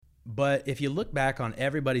But if you look back on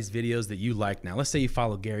everybody's videos that you like now, let's say you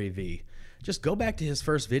follow Gary Vee, just go back to his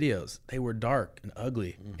first videos. They were dark and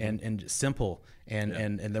ugly and simple,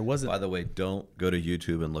 and there wasn't. By the way, don't go to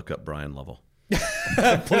YouTube and look up Brian Lovell.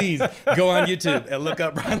 Please go on YouTube and look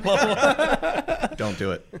up Brian Lovell. Don't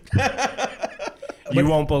do it. You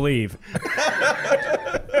won't believe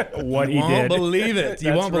what he did. You won't believe it.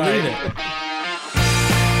 You won't believe it.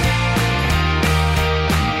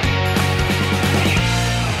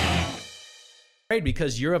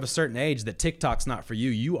 Because you're of a certain age that TikTok's not for you.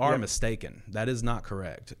 You are mistaken. That is not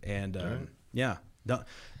correct. And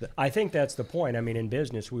I think that's the point. I mean, in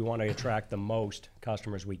business, we want to attract the most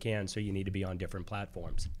customers we can, so you need to be on different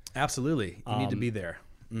platforms. Absolutely. You need to be there.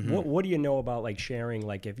 Mm-hmm. What do you know about like sharing?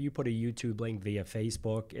 Like if you put a YouTube link via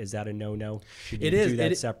Facebook, is that a no-no? Should you do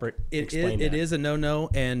that separate? It is a no-no.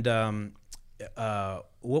 And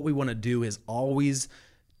what we want to do is always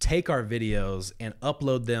take our videos and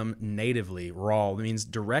upload them natively, raw. It means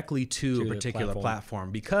directly to a particular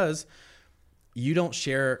platform, because you don't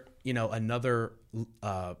share, another,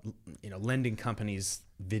 lending company's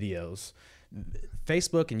videos.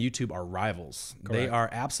 Facebook and YouTube are rivals. Correct. They are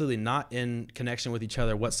absolutely not in connection with each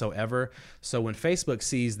other whatsoever. So when Facebook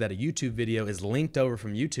sees that a YouTube video is linked over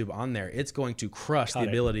from YouTube on there, it's going to crush the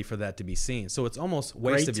ability for that to be seen. So it's almost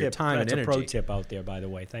waste of your time and energy. That's a pro tip out there, by the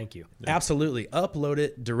way. Thank you. Absolutely. Upload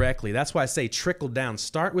it directly. That's why I say trickle down.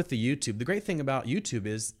 Start with the YouTube. The great thing about YouTube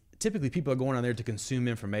is typically people are going on there to consume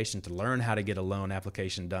information, to learn how to get a loan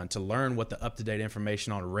application done, to learn what the up-to-date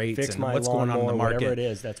information on rates and what's going on in the market. Whatever it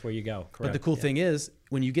is, that's where you go. Correct. But the cool thing is,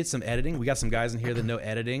 when you get some editing, we got some guys in here that know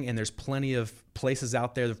editing, and there's plenty of places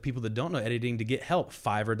out there of people that don't know editing to get help.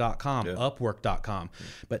 Fiverr.com, Upwork.com.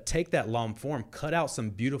 But take that long form, cut out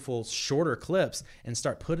some beautiful shorter clips, and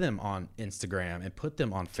start putting them on Instagram and put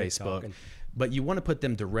them on Facebook. But you want to put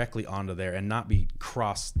them directly onto there and not be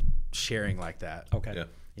cross-sharing like that. Okay.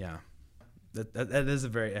 Yeah, that is a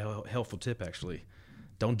very helpful tip, actually.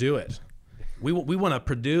 Don't do it. We want to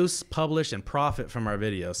produce, publish, and profit from our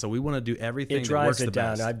videos. So we want to do everything that works the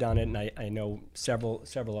best. I've done it, and I know several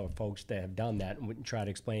of folks that have done that and try to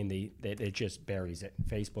explain that it just buries it.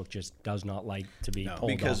 Facebook just does not like to be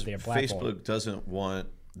pulled off their platform. Because Facebook doesn't want,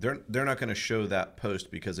 they're not going to show that post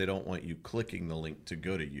because they don't want you clicking the link to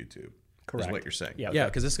go to YouTube. Correct. Is what you're saying. Yeah,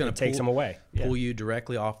 because it's going to take them away, pull you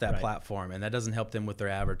directly off that platform, and that doesn't help them with their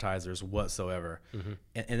advertisers whatsoever. Mm-hmm.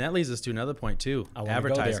 And that leads us to another point too: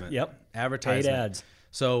 advertisement. Advertisement. Paid ads.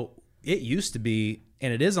 So it used to be,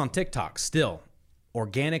 and it is on TikTok still,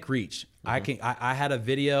 organic reach. Mm-hmm. I had a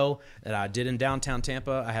video that I did in downtown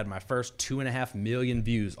Tampa. I had my first 2.5 million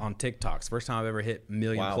views on TikTok. First time I've ever hit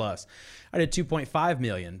million plus. I did 2.5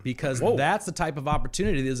 million because that's the type of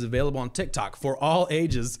opportunity that is available on TikTok for all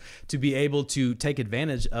ages to be able to take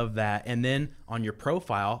advantage of that. And then on your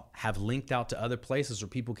profile, have linked out to other places where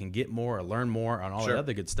people can get more or learn more on all that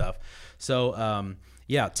other good stuff. So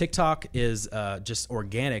TikTok is just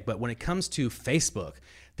organic. But when it comes to Facebook,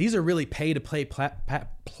 these are really pay-to-play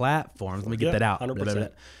platforms. Let me get that out.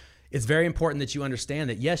 100%. It's very important that you understand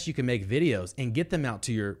that, yes, you can make videos and get them out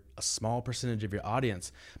to a small percentage of your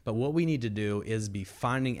audience. But what we need to do is be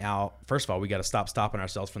finding out, first of all, we got to stop stopping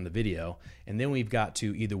ourselves from the video. And then we've got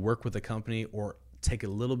to either work with a company or take a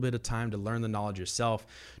little bit of time to learn the knowledge yourself,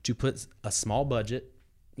 to put a small budget.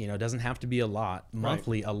 It doesn't have to be a lot.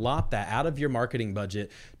 Monthly, allot that out of your marketing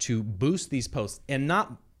budget to boost these posts, and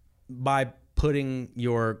not by putting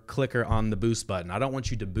your clicker on the boost button. I don't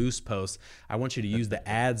want you to boost posts. I want you to use the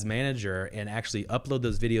ads manager and actually upload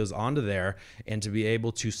those videos onto there, and to be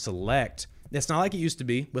able to select. It's not like it used to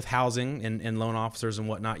be with housing and loan officers and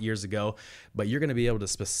whatnot years ago, but you're going to be able to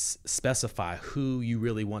specify who you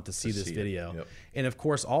really want to see this video. Yep. And of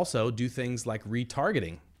course, also do things like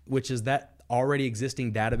retargeting, which is that already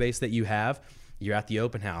existing database that you have. You're at the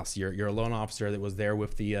open house. You're a loan officer that was there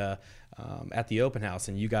with the at the open house,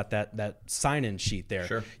 and you got that sign-in sheet there.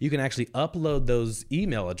 Sure. You can actually upload those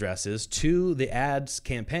email addresses to the ads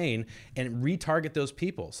campaign and retarget those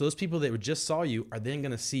people. So those people that just saw you are then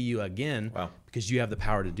going to see you again because you have the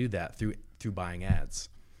power to do that through buying ads.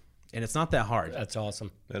 And it's not that hard. That's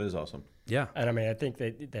awesome. That is awesome. Yeah. And I mean, I think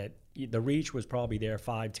that the reach was probably there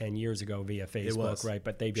 5-10 years ago via Facebook, right?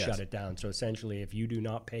 But they've shut it down. So essentially, if you do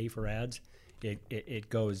not pay for ads, it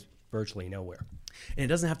goes virtually nowhere. And it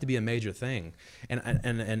doesn't have to be a major thing, and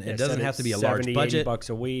it doesn't have to be a large budget. $70-$80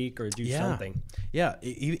 a week, or do something. Yeah,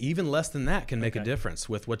 even less than that can make a difference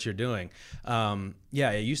with what you're doing.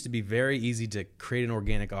 It used to be very easy to create an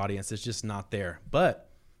organic audience. It's just not there. But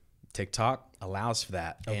TikTok allows for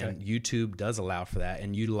that, and YouTube does allow for that,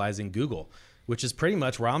 and utilizing Google. which is pretty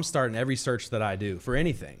much where I'm starting every search that I do for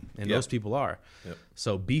anything. And Yep. most people are. Yep.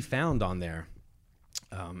 So be found on there.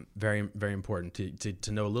 Very, very important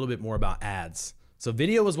to know a little bit more about ads. So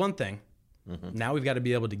video was one thing. Now we've got to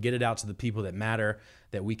be able to get it out to the people that matter,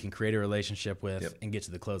 that we can create a relationship with Yep. and get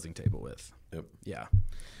to the closing table with. Yep. Yeah.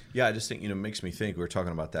 Yeah, I just think, it makes me think, we were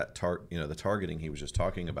talking about that the targeting he was just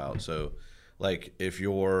talking about. So like if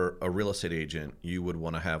you're a real estate agent, you would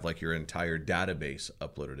want to have like your entire database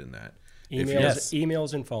uploaded in that.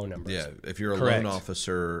 Emails and phone numbers. Yeah. If you're a Correct. loan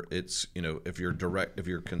officer, it's, if you're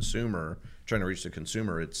a consumer trying to reach the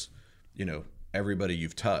consumer, it's, everybody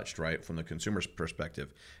you've touched, right? From the consumer's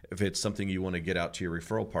perspective. If it's something you want to get out to your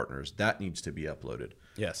referral partners, that needs to be uploaded.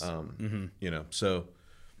 Yes. So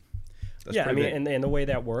that's Yeah, I pretty mean, big. and the way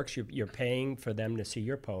that works, you're paying for them to see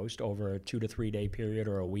your post over a 2 to 3 day period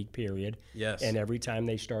or a week period. Yes. And every time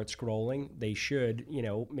they start scrolling, they should,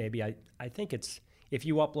 maybe I think it's, if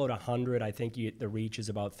you upload 100, I think the reach is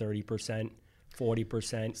about 30%,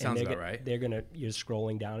 40%. Sounds about right. You're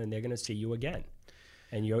scrolling down and they're gonna see you again.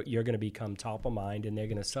 And you're going to become top of mind, and they're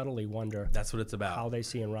going to subtly wonder. That's what it's about. How they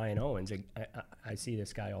see in Ryan Owens. I see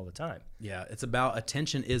this guy all the time. Yeah, it's about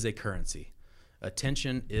attention is a currency.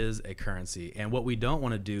 Attention is a currency. And what we don't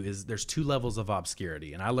want to do is there's 2 levels of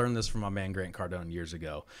obscurity. And I learned this from my man Grant Cardone years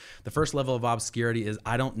ago. The first level of obscurity is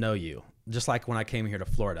I don't know you. Just like when I came here to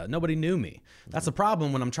Florida, nobody knew me. That's a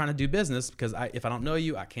problem when I'm trying to do business, because if I don't know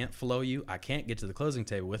you, I can't flow you. I can't get to the closing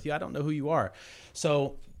table with you. I don't know who you are.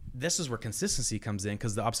 So this is where consistency comes in,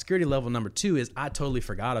 because the obscurity level number 2 is I totally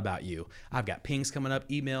forgot about you. I've got pings coming up,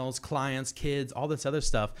 emails, clients, kids, all this other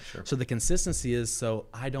stuff. Sure. So the consistency is so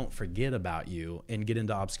I don't forget about you and get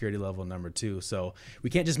into obscurity level number 2. So we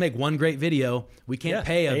can't just make one great video. We can't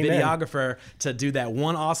pay a videographer to do that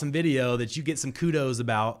one awesome video that you get some kudos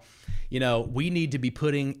about. We need to be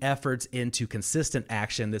putting efforts into consistent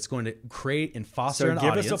action that's going to create and foster an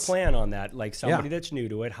audience. So give us a plan on that. Like somebody that's new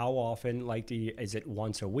to it, how often? Is it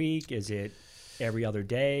once a week? Is it every other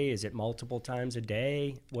day? Is it multiple times a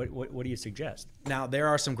day? What do you suggest? Now, there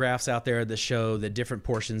are some graphs out there that show that different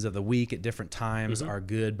portions of the week at different times are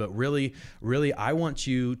good. But really, I want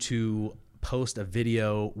you to post a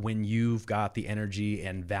video when you've got the energy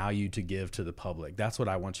and value to give to the public. That's what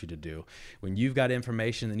I want you to do. When you've got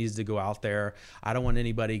information that needs to go out there, I don't want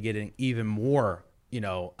anybody getting even more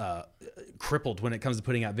crippled when it comes to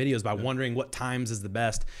putting out videos by wondering what times is the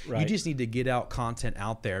best. Right. You just need to get out content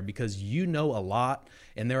out there, because you know a lot,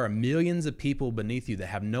 and there are millions of people beneath you that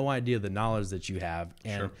have no idea the knowledge that you have,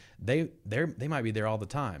 and they might be there all the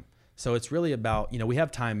time. So it's really about, we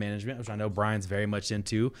have time management, which I know Brian's very much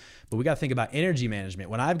into, but we got to think about energy management.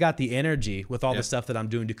 When I've got the energy with all the stuff that I'm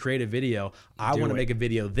doing to create a video, I want to make a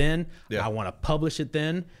video then, I want to publish it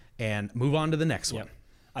then, and move on to the next one.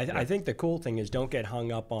 I think the cool thing is don't get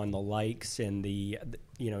hung up on the likes and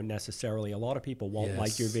necessarily. A lot of people won't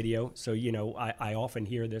like your video. So, I often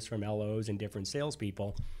hear this from LOs and different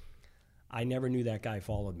salespeople. I never knew that guy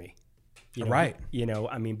followed me. Right.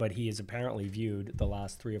 But he has apparently viewed the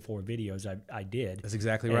last 3 or 4 videos I did. That's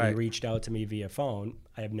exactly and right. He reached out to me via phone.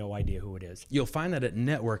 I have no idea who it is. You'll find that at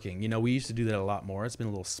networking. We used to do that a lot more. It's been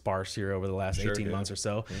a little sparse here over the last 18 months or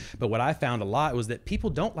so. But what I found a lot was that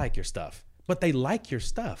people don't like your stuff, but they like your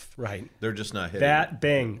stuff. Right. They're just not hitting that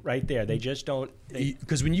bing right there. They just don't.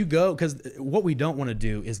 Because what we don't want to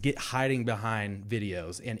do is get hiding behind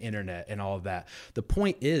videos and internet and all of that. The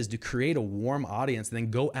point is to create a warm audience and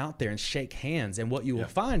then go out there and shake hands. And what you will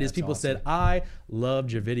find is people said, I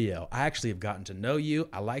loved your video. I actually have gotten to know you.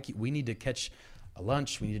 I like you. We need to catch a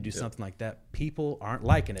lunch. We need to do something like that. People aren't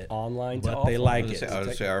liking it online, but they like it. I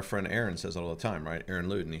would say our friend Aaron says it all the time, right? Aaron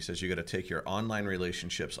Luden. He says you got to take your online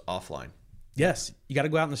relationships offline. Yes, you got to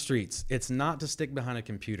go out in the streets. It's not to stick behind a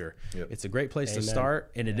computer. It's a great place to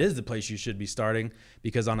start, and it is the place you should be starting,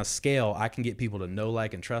 because on a scale, I can get people to know,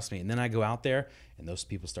 like, and trust me. And then I go out there, and those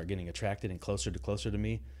people start getting attracted and closer to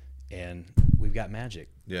me, and we've got magic.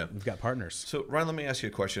 Yeah. We've got partners. So, Ryan, let me ask you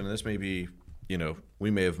a question, and this may be,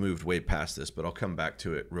 we may have moved way past this, but I'll come back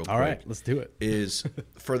to it real quick. All right, let's do it. Is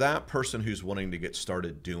for that person who's wanting to get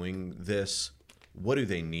started doing this, what do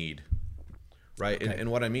they need? Right? Okay.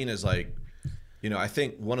 And what I mean is, like, I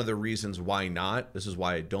think one of the reasons why not, this is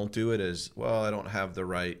why I don't do it, is, well, I don't have the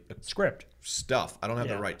right script stuff. I don't have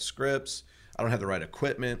the right scripts. I don't have the right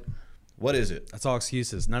equipment. What is it? That's all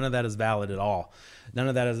excuses. None of that is valid at all. None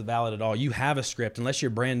of that is valid at all. You have a script unless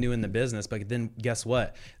you're brand new in the business, but then guess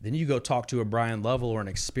what? Then you go talk to a Brian Lovell or an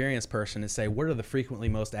experienced person and say, what are the frequently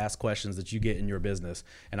most asked questions that you get in your business?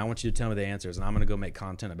 And I want you to tell me the answers, and I'm going to go make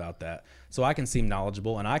content about that. So I can seem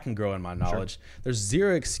knowledgeable and I can grow in my knowledge. Sure. There's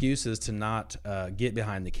zero excuses to not get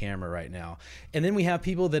behind the camera right now. And then we have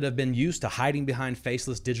people that have been used to hiding behind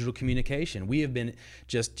faceless digital communication. We have been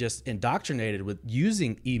just indoctrinated with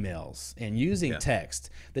using emails and using text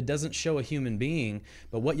that doesn't show a human being.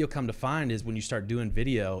 But what you'll come to find is when you start doing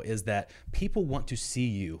video is that people want to see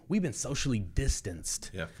you. We've been socially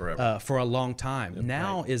distanced forever. For a long time. Yep,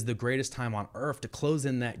 now is the greatest time on earth to close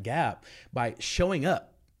in that gap by showing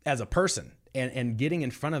up as a person and getting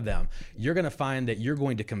in front of them. You're going to find that you're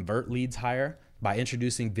going to convert leads higher by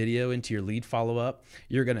introducing video into your lead follow-up.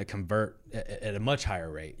 You're going to convert at a much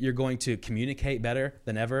higher rate. You're going to communicate better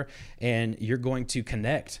than ever, and you're going to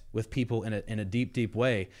connect with people in a deep, deep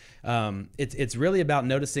way. It's really about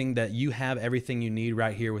noticing that you have everything you need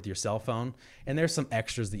right here with your cell phone, and there's some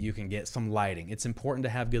extras that you can get, some lighting. It's important to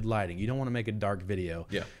have good lighting. You don't want to make a dark video.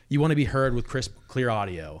 Yeah. You want to be heard with crisp, clear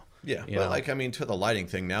audio. Yeah, but like, I mean, to the lighting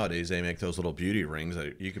thing nowadays, they make those little beauty rings.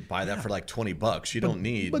 You could buy that for like $20. You don't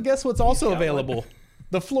need. But guess what's also available?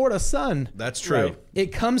 The Florida sun. That's true. Right?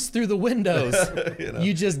 It comes through the windows.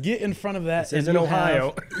 You just get in front of that. This is in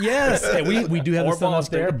Ohio. Yes, we do have the sun up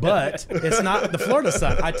there, but it's not the Florida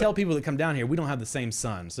sun. I tell people that come down here, we don't have the same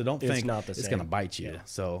sun, so don't think it's going to bite you.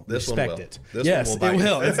 So this respect it. This yes, one will bite it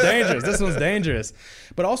will. You. It's dangerous. This one's dangerous.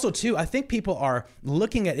 But also, too, I think people are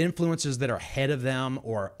looking at influencers that are ahead of them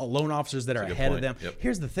or loan officers that are ahead of them. Yep.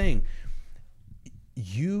 Here's the thing.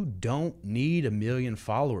 You don't need 1 million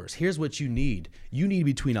followers. Here's what you need. You need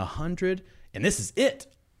between 100, and this is it,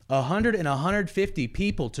 100 and 150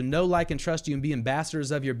 people to know, like, and trust you and be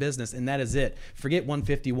ambassadors of your business, and that is it. Forget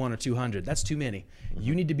 151 or 200. That's too many.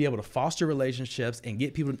 You need to be able to foster relationships and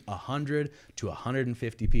get people 100 to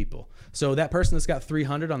 150 people. So that person that's got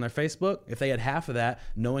 300 on their Facebook, if they had half of that,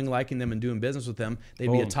 knowing, liking them, and doing business with them, they'd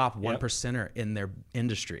be a top 1%er in their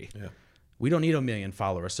industry. Yeah. We don't need 1 million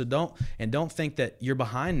followers. So don't think that you're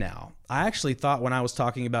behind now. I actually thought when I was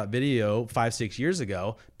talking about video 5-6 years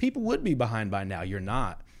ago, people would be behind by now. You're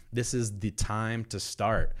not. This is the time to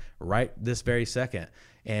start right this very second.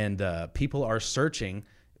 And people are searching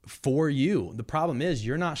for you. The problem is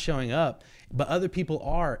you're not showing up, but other people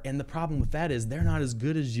are. And the problem with that is they're not as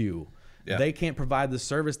good as you. Yeah. They can't provide the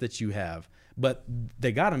service that you have, but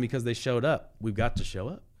they got them because they showed up. We've got to show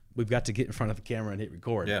up. We've got to get in front of the camera and hit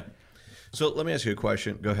record. Yeah. So let me ask you a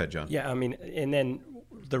question. Go ahead, John. Yeah, I mean, and then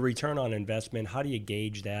the return on investment, how do you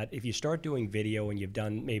gauge that? If you start doing video and you've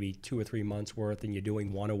done maybe 2 or 3 months worth and you're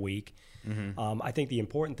doing one a week, I think the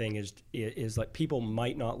important thing is like people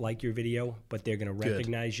might not like your video, but they're going to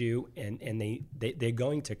recognize you and they're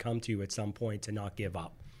going to come to you at some point to not give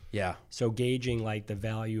up. Yeah. So gauging like the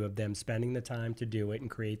value of them spending the time to do it and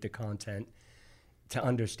create the content, to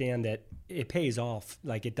understand that it pays off.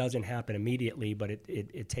 Like, it doesn't happen immediately, but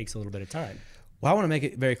it takes a little bit of time. Well, I want to make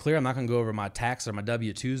it very clear. I'm not going to go over my tax or my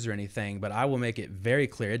W-2s or anything, but I will make it very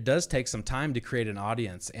clear. It does take some time to create an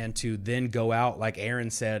audience and to then go out, like Aaron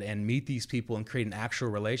said, and meet these people and create an actual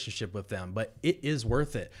relationship with them. But it is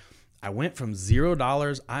worth it. I went from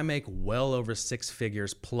 $0. I make well over 6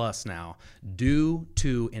 figures plus now, due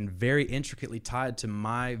to and very intricately tied to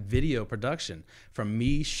my video production, from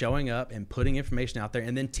me showing up and putting information out there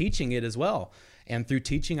and then teaching it as well. And through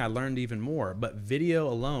teaching, I learned even more. But video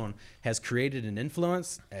alone has created an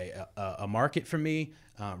influence, a market for me,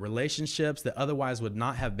 relationships that otherwise would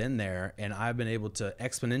not have been there. And I've been able to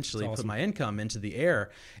exponentially put my income into the air.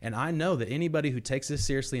 And I know that anybody who takes this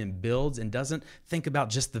seriously and builds and doesn't think about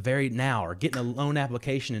just the very now or getting a loan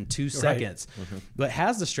application in 2 seconds, but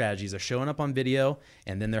has the strategies of showing up on video,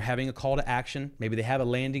 and then they're having a call to action. Maybe they have a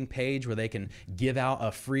landing page where they can give out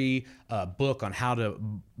a free book on how to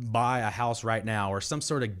buy a house right now, or some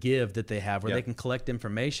sort of give that they have where they can collect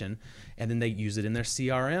information and then they use it in their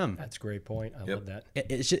CRM. That's a great point. I love that.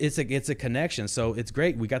 It's a connection. So it's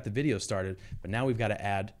great. We got the video started, but now we've got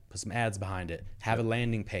to put some ads behind it, have a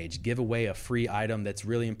landing page, give away a free item that's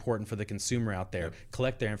really important for the consumer out there,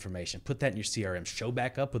 collect their information, put that in your CRM, show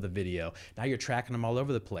back up with a video. Now you're tracking them all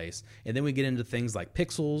over the place. And then we get into things like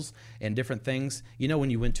pixels and different things. You know, when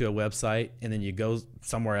you went to a website and then you go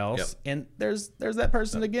somewhere else and there's that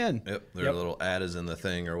person again. Their little ad is in the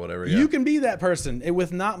thing or whatever. You can be that person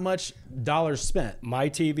with not much dollars spent. My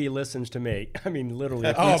TV listens to me. I mean, literally,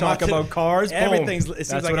 if we talk about cars, everything's, boom. it seems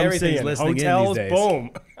That's like what I'm everything's seeing. listening Hotels, in these days.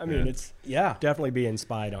 boom. I mean, it's definitely being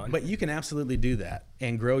spied on. But you can absolutely do that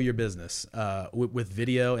and grow your business with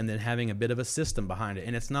video, and then having a bit of a system behind it.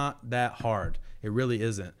 And it's not that hard. It really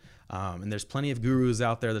isn't. And there's plenty of gurus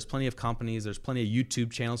out there. There's plenty of companies. There's plenty of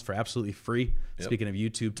YouTube channels for absolutely free. Speaking of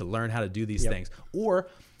YouTube, to learn how to do these things. Or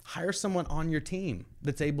hire someone on your team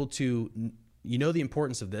that's able to, you know, the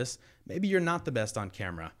importance of this. Maybe you're not the best on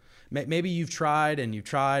camera. Maybe you've tried and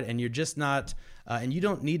you're just not, and you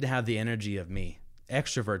don't need to have the energy of me.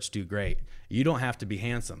 Extroverts do great. You don't have to be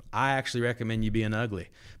handsome. I actually recommend you being ugly.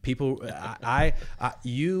 People,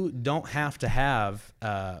 you don't have to have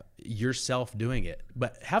yourself doing it,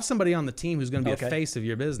 but have somebody on the team who's going to be a face of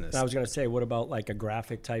your business. I was going to say, what about like a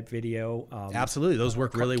graphic type video? Absolutely, those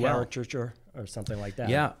work really well. Caricature or something like that.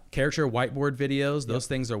 Yeah, caricature, whiteboard videos, those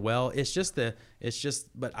things are well.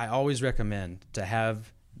 But I always recommend to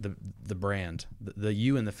have the brand, the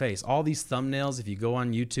you in the face. All these thumbnails, if you go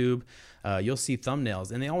on YouTube, you'll see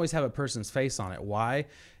thumbnails, and they always have a person's face on it. Why?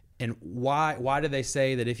 And why do they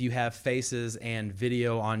say that if you have faces and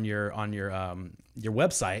video on your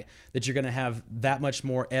website, that you're going to have that much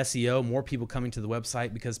more SEO, more people coming to the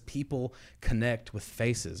website? Because people connect with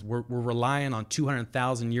faces. We're relying on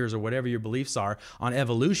 200,000 years or whatever your beliefs are on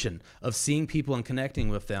evolution of seeing people and connecting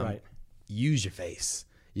with them. Right. Use your face.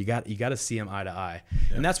 You got to see them eye to eye.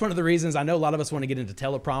 Yeah. And that's one of the reasons I know a lot of us want to get into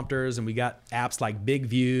teleprompters, and we got apps like Big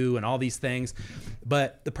View and all these things.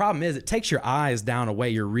 But the problem is it takes your eyes down a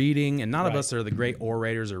way. You're reading, and none of us are the great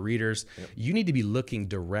orators or readers. Yep. You need to be looking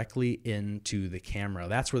directly into the camera.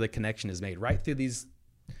 That's where the connection is made, right through these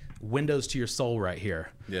windows to your soul right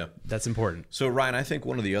here. Yeah. That's important. So Ryan, I think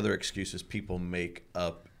one of the other excuses people make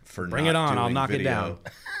up for Bring it on, I'll knock it down.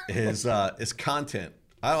 is content.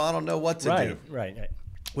 I don't know what to do. Right.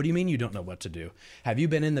 What do you mean you don't know what to do? Have you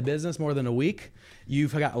been in the business more than a week?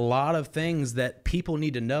 You've got a lot of things that people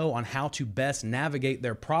need to know on how to best navigate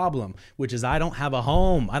their problem, which is I don't have a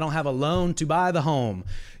home. I don't have a loan to buy the home.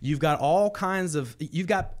 You've got all kinds of,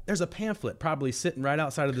 there's a pamphlet probably sitting right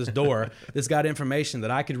outside of this door that's got information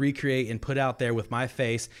that I could recreate and put out there with my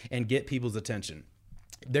face and get people's attention.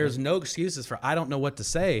 There's no excuses for I don't know what to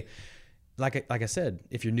say. Like I said,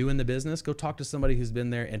 if you're new in the business, go talk to somebody who's been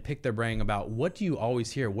there and pick their brain about what do you always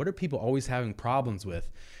hear? What are people always having problems with?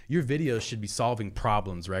 Your videos should be solving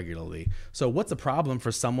problems regularly. So what's a problem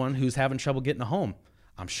for someone who's having trouble getting a home?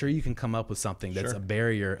 I'm sure you can come up with something that's a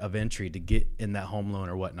barrier of entry to get in that home loan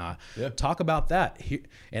or whatnot. Yeah. Talk about that.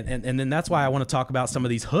 And then that's why I want to talk about some of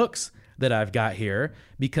these hooks that I've got here,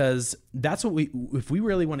 because that's what if we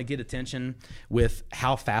really want to get attention with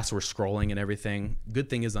how fast we're scrolling and everything, good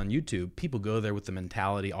thing is on YouTube, people go there with the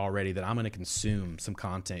mentality already that I'm going to consume some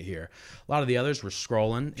content here. A lot of the others we're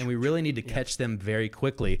scrolling, and we really need to catch them very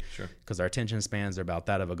quickly because our attention spans are about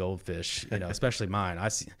that of a goldfish, especially mine. I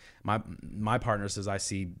see my partner says I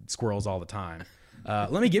see squirrels all the time.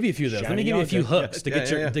 Let me give you a few of those. Let me give you a few hooks to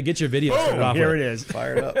get your video started off here with. It is.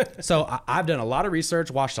 Fire it up. So I've done a lot of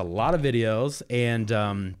research, watched a lot of videos,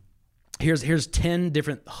 and here's 10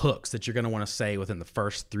 different hooks that you're going to want to say within the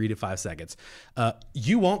first 3 to 5 seconds.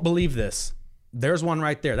 You won't believe this. There's one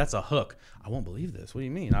right there. That's a hook. I won't believe this. What do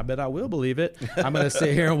you mean? I bet I will believe it. I'm going to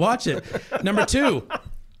sit here and watch it. Number 2.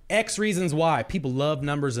 X reasons why. People love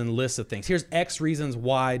numbers and lists of things. Here's X reasons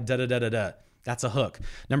why, da-da-da-da-da. That's a hook.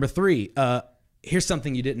 Number 3, here's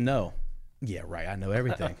something you didn't know. Yeah, right. I know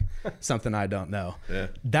everything. Something I don't know. Yeah.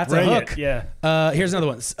 That's a hook. Here's another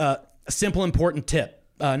one. A simple, important tip.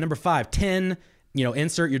 Number 5, 10,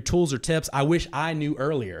 insert your tools or tips I wish I knew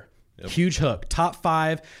earlier. Yep. Huge hook. Top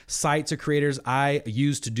 5 sites or creators I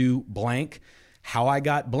use to do blank. How I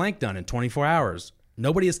got blank done in 24 hours.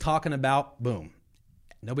 Nobody is talking about, boom.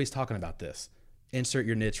 Nobody's talking about this. Insert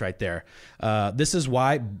your niche right there. This is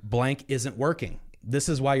why blank isn't working. This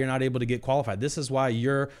is why you're not able to get qualified. This is why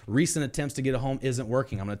your recent attempts to get a home isn't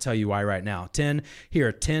working. I'm going to tell you why right now. 10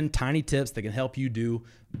 tiny tips that can help you do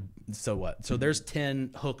so what. So there's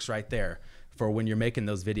 10 hooks right there for when you're making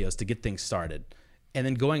those videos to get things started. And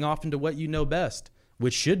then going off into what you know best,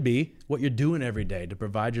 which should be what you're doing every day to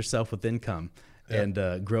provide yourself with income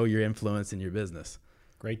and grow your influence in your business.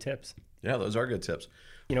 Great tips. Yeah, those are good tips.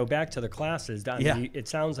 Back to the classes, Don, it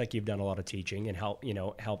sounds like you've done a lot of teaching and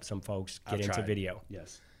help some folks get into video.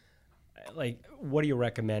 Yes. Like, what do you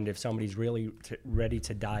recommend if somebody's really ready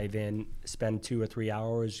to dive in, spend 2 or 3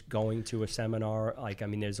 hours going to a seminar?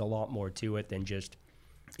 There's a lot more to it than just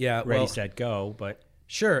ready, set, go. But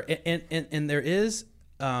sure, and there is,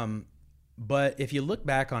 but if you look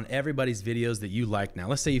back on everybody's videos that you like now,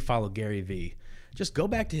 let's say you follow Gary Vee. Just go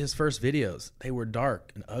back to his first videos. They were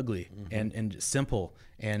dark and ugly and simple,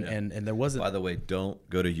 and there wasn't. By the way, don't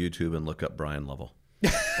go to YouTube and look up Brian Lovell.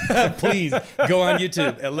 Please go on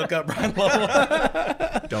YouTube and look up Ryan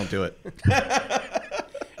Lovell. Don't do it.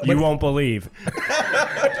 You won't believe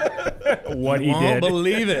what he did. You won't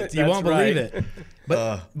believe it. You That's won't believe right. it.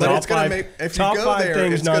 But Top it's going five- to make, if you top go five there,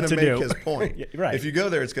 things it's not going to to make do. his point. Yeah, right. If you go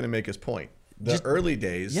there, it's going to make his point. The early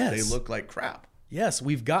days, Yes. they look like crap. Yes,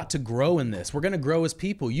 we've got to grow in this. We're going to grow as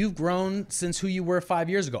people. You've grown since who you were 5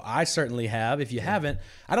 years ago. I certainly have. If you haven't,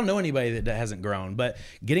 I don't know anybody that hasn't grown. But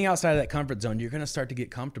getting outside of that comfort zone, you're going to start to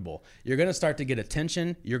get comfortable. You're going to start to get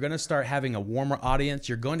attention. You're going to start having a warmer audience.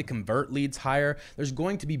 You're going to convert leads higher. There's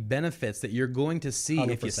going to be benefits that you're going to see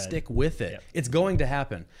if you 100%. stick with it. Yep. It's going to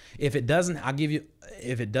happen. If it doesn't,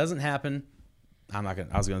 if it doesn't happen, I'm not gonna.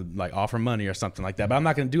 I was gonna like offer money or something like that, but I'm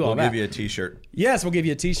not gonna do all We'll that. give you a T-shirt. Yes, we'll give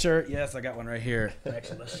you a T-shirt. Yes, I got one right here.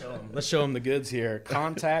 Actually, let's show them the goods here.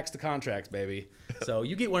 Contacts to contracts, baby. So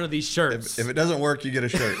you get one of these shirts. If it doesn't work, you get a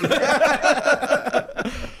shirt.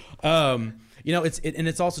 You know,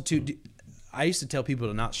 it's also too. I used to tell people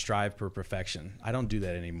to not strive for perfection. I don't do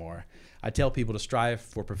that anymore. I tell people to strive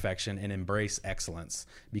for perfection and embrace excellence,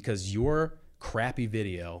 because your crappy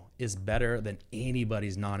video is better than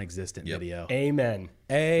anybody's non-existent video. Amen.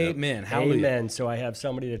 Amen. Hallelujah. Amen. So I have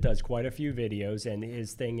somebody that does quite a few videos, and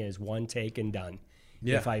his thing is one take and done.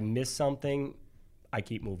 Yeah. If I miss something, I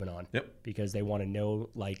keep moving on. Yep. Because they want to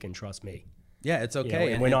know, like, and trust me. Yeah, it's You know,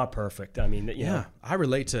 okay. and we're not perfect. I mean, you know, Yeah, I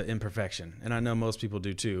relate to imperfection, and I know most people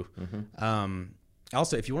do too.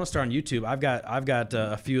 Also, if you want to start on YouTube, I've got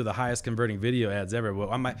a few of the highest converting video ads ever.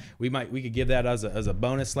 Well, we could give that as a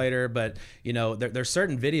bonus later, but you know, there's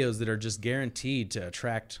certain videos that are just guaranteed to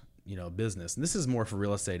attract, you know, business, and this is more for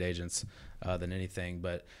real estate agents than anything.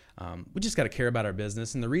 But we just got to care about our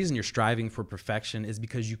business, and the reason you're striving for perfection is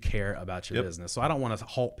because you care about your business. So I don't want to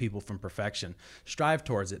halt people from perfection. Strive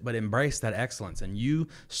towards it, but embrace that excellence. And you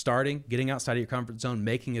getting outside of your comfort zone,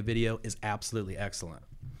 making a video is absolutely excellent.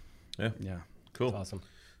 Yeah. Yeah. Cool. it's awesome.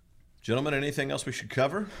 Gentlemen, anything else we should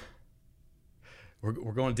cover? We're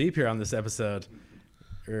going deep here on this episode.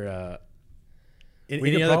 Or, We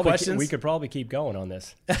any could other probably questions? we could probably keep going on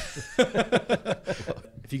this.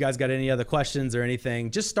 If you guys got any other questions or anything,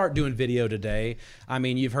 just start doing video today. I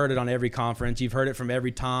mean, you've heard it on every conference. You've heard it from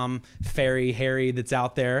every Tom, Ferry, Harry that's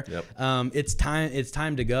out there. Yep. It's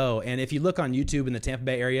time to go. And if you look on YouTube in the Tampa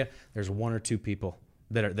Bay area, there's one or two people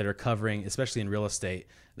that are covering, especially in real estate.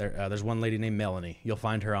 There's one lady named Melanie. You'll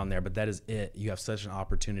find her on there, but that is it. You have such an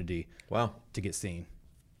opportunity to get seen.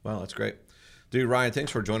 Wow, that's great. Dude, Ryan,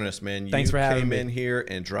 thanks for joining us, man. Thanks for having me. You came in here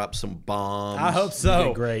and dropped some bombs. I hope You so.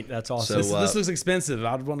 did great. That's awesome. So, This looks expensive.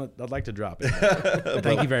 I'd like to drop it.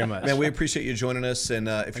 Thank you very much. Man, we appreciate you joining us. And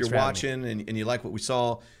if you're for having watching and you like what we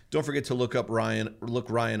saw, don't forget to look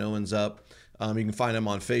Ryan Owens up. You can find him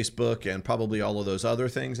on Facebook and probably all of those other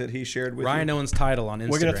things that he shared with Ryan you. Owens title on Instagram.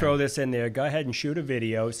 We're going to throw this in there. Go ahead and shoot a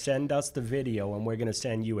video. Send us the video, and we're going to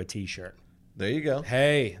send you a T-shirt. There you go.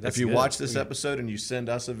 Hey, that's if you good. watch this episode and you send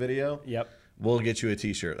us a video, we'll get you a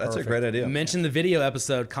T-shirt. That's a great idea. Mention the video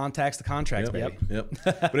episode, Contacts to Contracts, baby. Yep.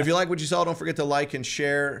 But if you like what you saw, don't forget to like and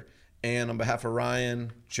share. And on behalf of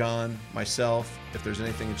Ryan, John, myself, if there's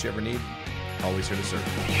anything that you ever need, always here to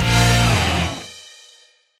serve.